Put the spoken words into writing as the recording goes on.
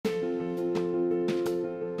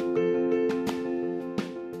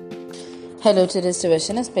Hello, today's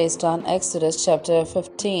devotion is based on Exodus chapter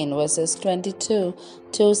 15, verses 22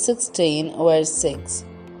 to 16, verse 6.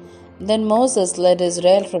 Then Moses led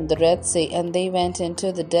Israel from the Red Sea, and they went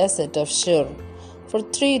into the desert of Shur. For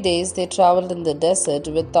 3 days they traveled in the desert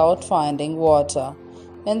without finding water.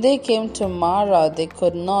 When they came to Marah, they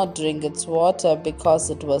could not drink its water because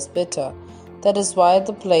it was bitter. That is why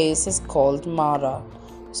the place is called Marah.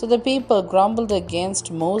 So the people grumbled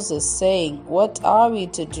against Moses, saying, "What are we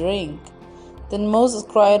to drink?" Then Moses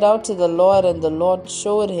cried out to the Lord, and the Lord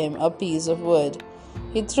showed him a piece of wood.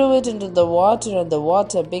 He threw it into the water, and the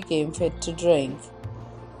water became fit to drink.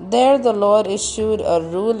 There the Lord issued a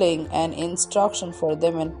ruling and instruction for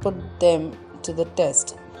them and put them to the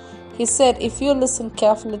test. He said, "If you listen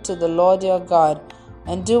carefully to the Lord your God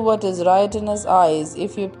and do what is right in his eyes,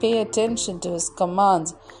 if you pay attention to his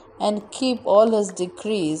commands and keep all his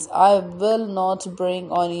decrees, I will not bring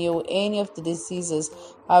on you any of the diseases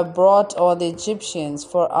I brought on the Egyptians,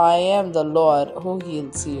 for I am the Lord who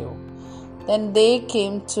heals you." Then they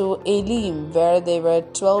came to Elim, where there were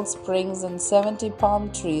 12 springs and 70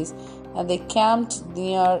 palm trees, and they camped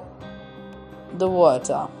near the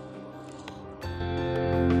water.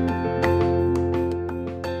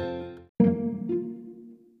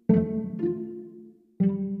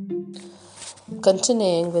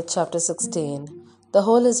 Continuing with chapter 16, the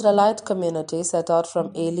whole Israelite community set out from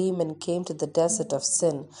Elim and came to the desert of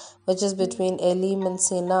Sin, which is between Elim and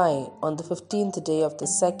Sinai, on the 15th day of the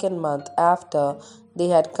second month after they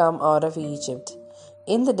had come out of Egypt.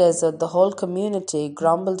 In the desert, the whole community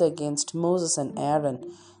grumbled against Moses and Aaron.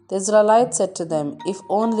 The Israelites said to them, "If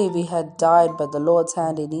only we had died by the Lord's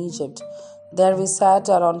hand in Egypt. There we sat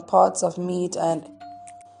around pots of meat and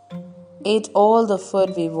ate all the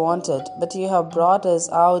food we wanted, but you have brought us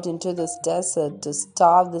out into this desert to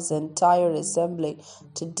starve this entire assembly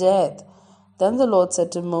to death." Then the Lord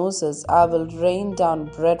said to Moses, "I will rain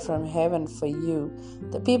down bread from heaven for you.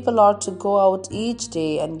 The people are to go out each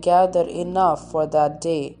day and gather enough for that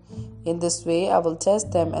day. In this way I will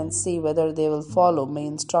test them and see whether they will follow my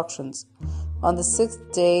instructions. On the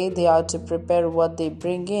 6th day they are to prepare what they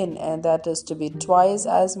bring in, and that is to be twice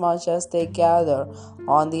as much as they gather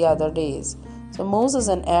on the other days." So Moses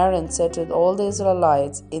and Aaron said to all the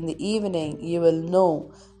Israelites, "In the evening you will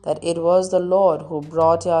know that it was the Lord who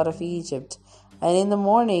brought you out of Egypt. And in the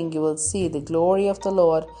morning you will see the glory of the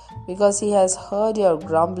Lord, because he has heard your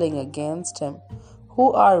grumbling against him.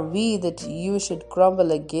 Who are we that you should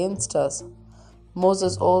grumble against us?"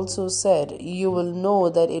 Moses also said, "You will know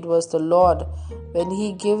that it was the Lord when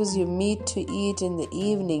he gives you meat to eat in the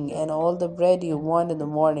evening and all the bread you want in the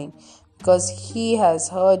morning, because he has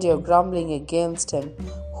heard your grumbling against him.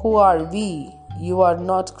 Who are we? You are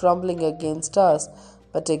not grumbling against us,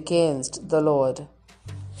 but against the Lord."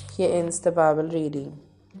 Here ends the Bible reading.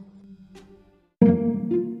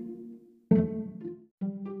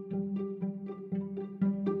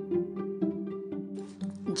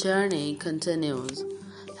 Journey continues.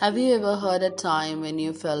 Have you ever heard a time when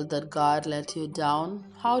you felt that God let you down?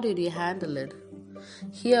 How did you handle it?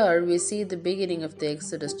 Here we see the beginning of the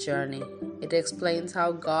Exodus journey. It explains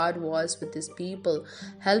how God was with his people,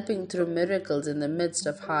 helping through miracles in the midst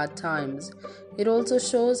of hard times. It also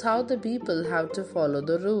shows how the people have to follow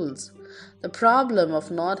the rules. The problem of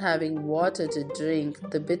not having water to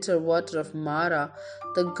drink, the bitter water of Marah,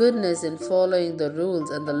 the goodness in following the rules,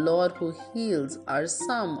 and the Lord who heals are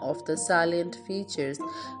some of the salient features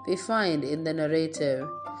we find in the narrative.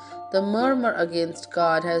 The murmur against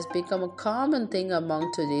God has become a common thing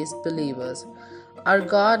among today's believers. Our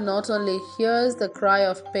God not only hears the cry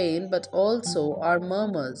of pain but also our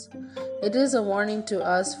murmurs. It is a warning to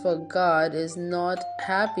us, for God is not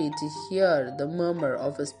happy to hear the murmur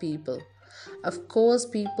of his people. Of course,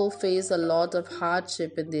 people face a lot of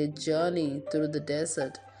hardship in their journey through the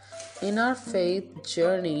desert. In our faith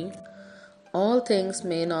journey, all things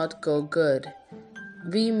may not go good.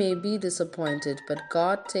 We may be disappointed, but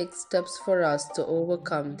God takes steps for us to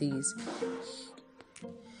overcome these.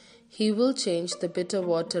 He will change the bitter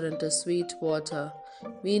water into sweet water.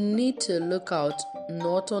 We need to look out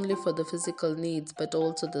not only for the physical needs but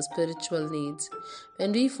also the spiritual needs.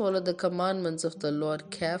 When we follow the commandments of the Lord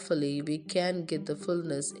carefully, we can get the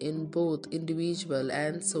fullness in both individual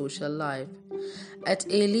and social life.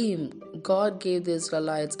 At Elim, God gave the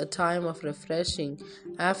Israelites a time of refreshing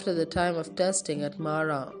after the time of testing at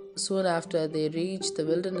Marah. Soon after they reached the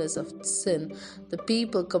wilderness of Sin, the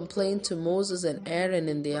people complained to Moses and Aaron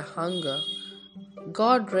in their hunger.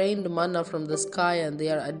 God rained manna from the sky, and they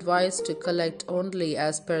are advised to collect only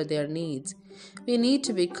as per their needs. We need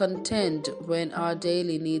to be content when our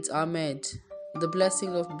daily needs are met. the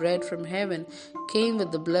blessing of bread from heaven came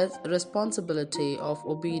with the responsibility of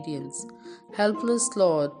obedience. Help us,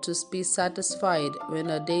 Lord, to be satisfied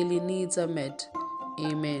when our daily needs are met.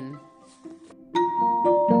 Amen.